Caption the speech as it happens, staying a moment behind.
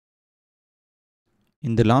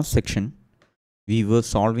In the last section, we were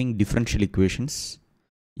solving differential equations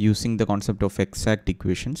using the concept of exact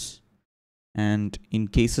equations. And in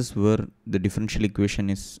cases where the differential equation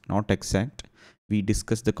is not exact, we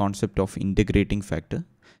discussed the concept of integrating factor,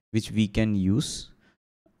 which we can use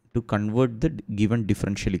to convert the given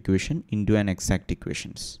differential equation into an exact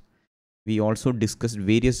equations. We also discussed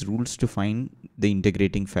various rules to find the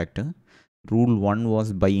integrating factor. Rule 1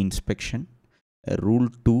 was by inspection. Rule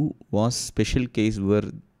 2 was special case where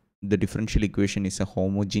the differential equation is a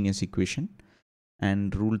homogeneous equation,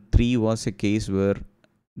 and rule 3 was a case where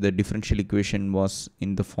the differential equation was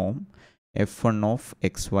in the form f1 of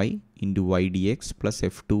xy into y dx plus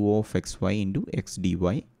f2 of xy into x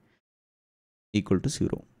dy equal to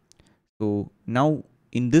 0. So now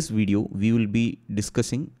in this video we will be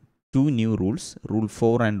discussing two new rules, rule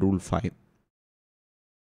 4 and rule 5.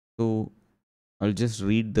 So I'll just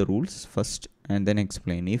read the rules first and then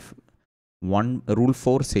explain. If rule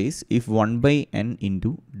 4 says if 1 by n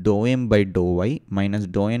into dou m by dou y minus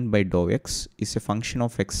dou n by dou x is a function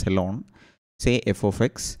of x alone, say f of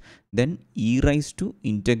x, then e raised to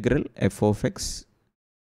integral f of x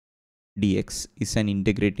dx is an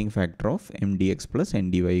integrating factor of m dx plus n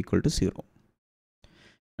dy equal to 0.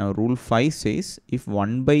 Now rule 5 says if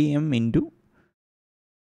 1 by m into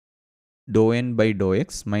dou n by dou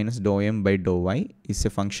x minus dou m by dou y is a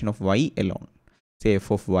function of y alone, say f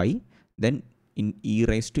of y, then in e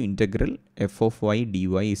raised to integral f of y dy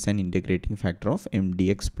is an integrating factor of m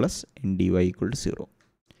dx plus n dy equal to 0.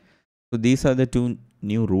 So these are the two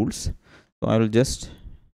new rules. So I will just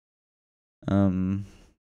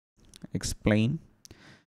explain.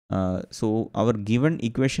 So our given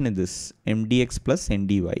equation is this m dx plus n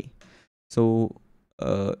dy. So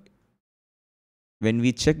when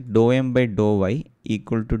we check dou m by dou y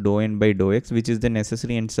equal to dou n by dou x, which is the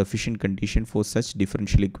necessary and sufficient condition for such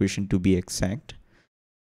differential equation to be exact,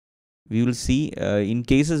 we will see in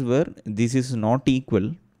cases where this is not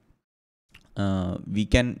equal, we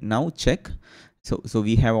can now check. So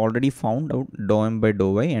we have already found out dou m by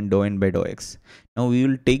dou y and dou n by dou x. Now we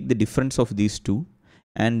will take the difference of these two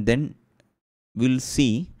and then we'll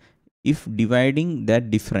see if dividing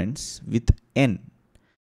that difference with n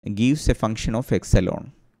gives a function of x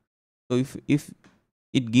alone. So if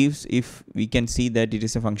it gives, if we can see that it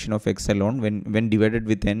is a function of x alone, when divided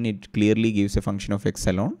with n it clearly gives a function of x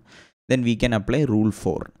alone, then we can apply rule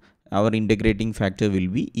 4. Our integrating factor will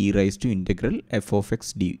be e raised to integral f of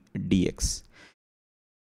x dx.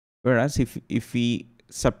 Whereas if we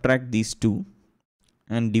subtract these two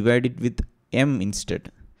and divide it with m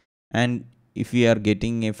instead, and if we are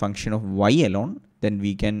getting a function of y alone, then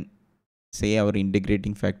we can say our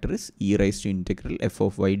integrating factor is e raised to integral f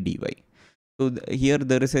of y dy. So here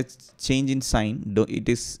there is a change in sign. It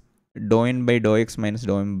is dou n by dou x minus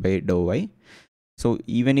dou m by dou y. So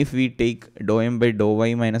even if we take dou m by dou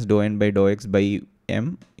y minus dou n by dou x by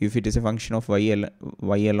m, if it is a function of y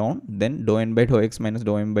alone, then dou n by dou x minus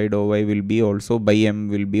dou m by dou y will be also by m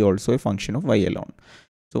will be also a function of y alone.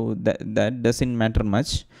 So that doesn't matter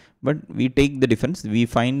much, but we take the difference. We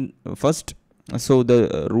find first, so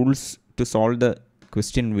the rules to solve the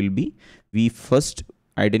question will be, we first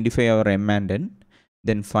identify our m and n,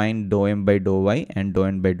 then find dou m by dou y and dou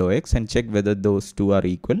n by dou x and check whether those two are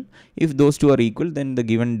equal. If those two are equal, then the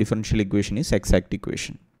given differential equation is exact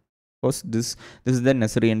equation. Of course, this is the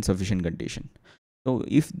necessary and sufficient condition. So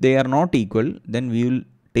if they are not equal, then we will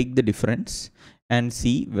take the difference and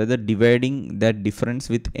see whether dividing that difference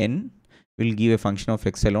with n will give a function of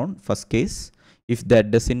x alone, first case. If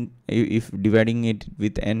that doesn't, if dividing it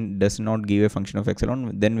with n does not give a function of x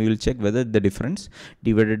alone, then we will check whether the difference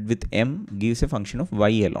divided with m gives a function of y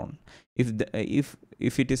alone.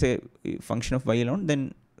 If it is a function of y alone,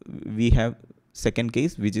 then we have second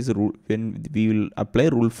case, which is rule, when we will apply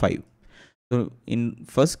rule 5. So in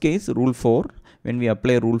first case, rule 4, when we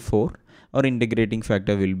apply rule 4, our integrating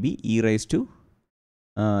factor will be e raised to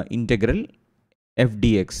integral f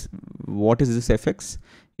dx. What is this fx?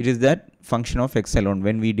 It is that function of x alone.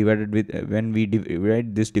 When we divided with when we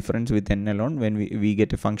divide this difference with n alone, when we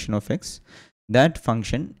get a function of x, that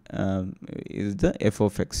function is the f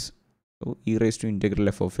of x. So e raised to integral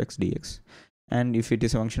f of x dx. And if it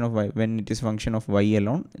is a function of y, when it is a function of y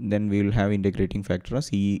alone, then we will have integrating factor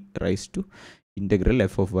as e raised to integral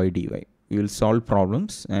f of y dy. We will solve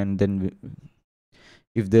problems, and then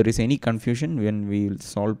if there is any confusion when we will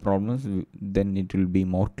solve problems, then it will be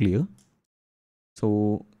more clear.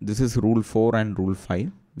 So this is rule 4 and rule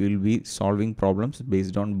 5. We will be solving problems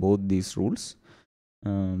based on both these rules.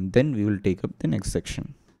 Then we will take up the next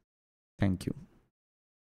section. Thank you.